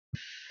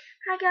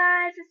Hi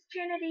guys, it's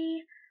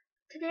Trinity.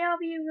 Today I'll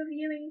be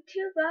reviewing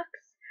two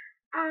books,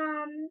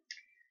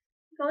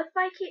 both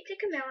by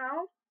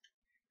DiCamillo.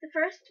 The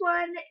first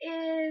one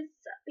is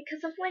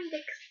Because of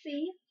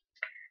Winn-Dixie,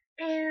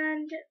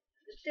 and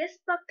this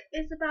book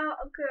is about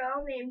a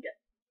girl named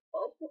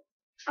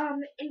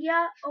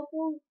India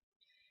Opal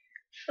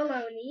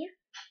Baloney,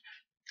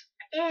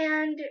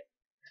 and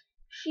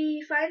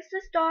she finds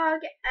this dog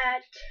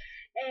at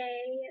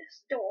a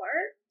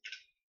store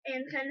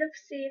and kind of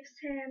saves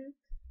him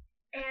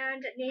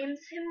and names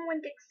him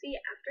Winn-Dixie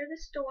after the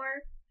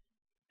store.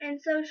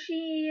 And so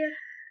she's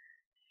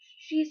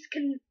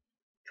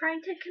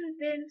trying to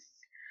convince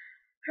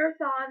her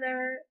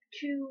father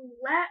to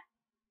let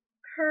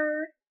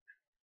her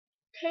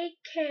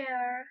take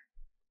care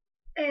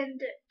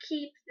and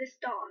keep this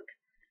dog.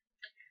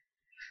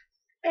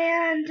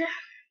 And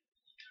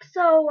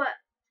so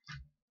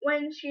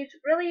when she's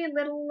really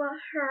little,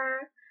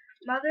 her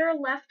mother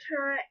left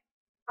her,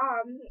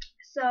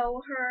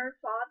 so her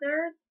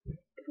father,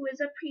 who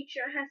is a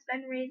preacher, has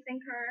been raising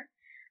her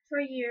for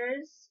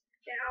years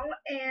now,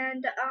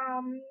 and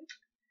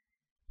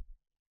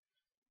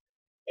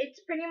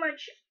it's pretty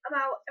much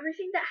about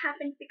everything that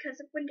happened because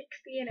of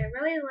Winn-Dixie, and I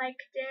really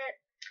liked it.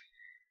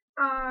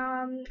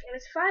 It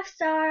was 5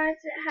 stars.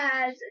 It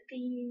has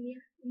the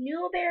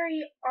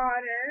Newbery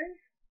Honor,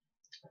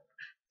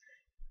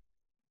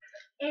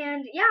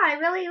 and yeah, I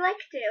really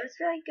liked it. It was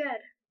really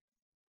good.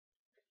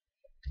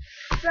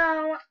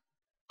 So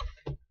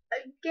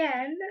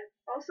again,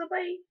 also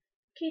by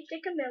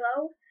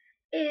DiCamillo,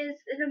 is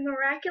The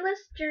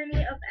Miraculous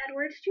Journey of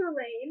Edward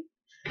Tulane,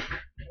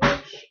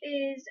 which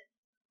is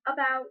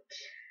about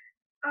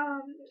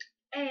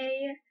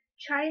a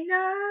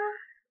China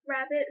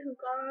rabbit who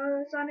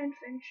goes on an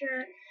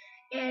adventure,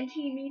 and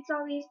he meets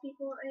all these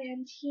people,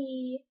 and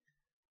he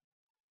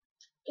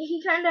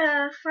kind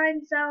of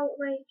finds out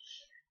like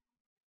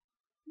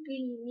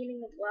the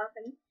meaning of love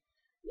and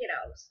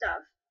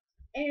stuff.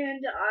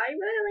 And I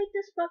really like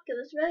this book. It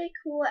was really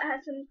cool. It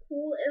has some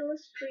cool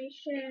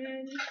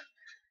illustrations.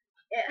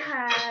 It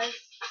has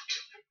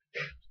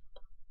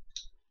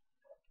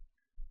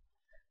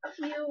a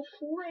few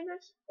cool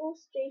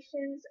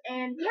illustrations,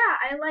 and yeah,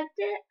 I liked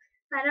it.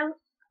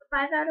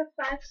 5 out of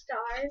 5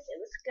 stars. It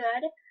was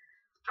good.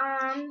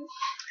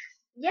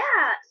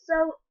 Yeah,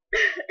 so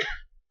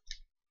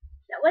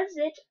that was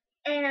it.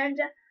 And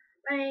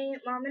my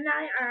mom and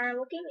I are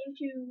looking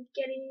into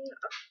getting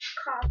a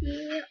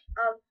copy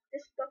of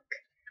this book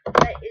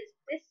that is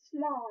this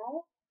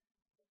small,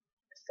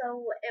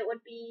 so it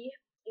would be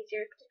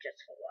easier to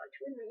just hold on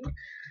to and read.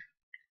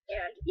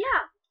 And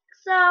yeah,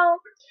 so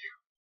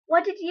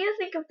what did you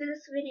think of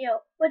this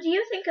video? What do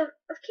you think of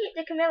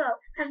DiCamillo?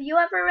 Have you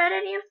ever read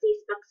any of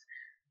these books?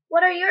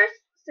 What are your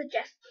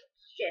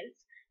suggestions?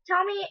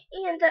 Tell me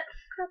in the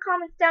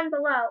comments down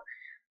below.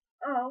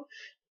 Oh,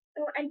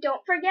 and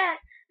don't forget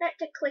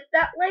to click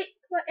that like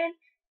button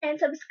and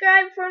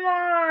subscribe for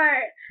more.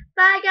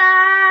 Bye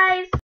guys!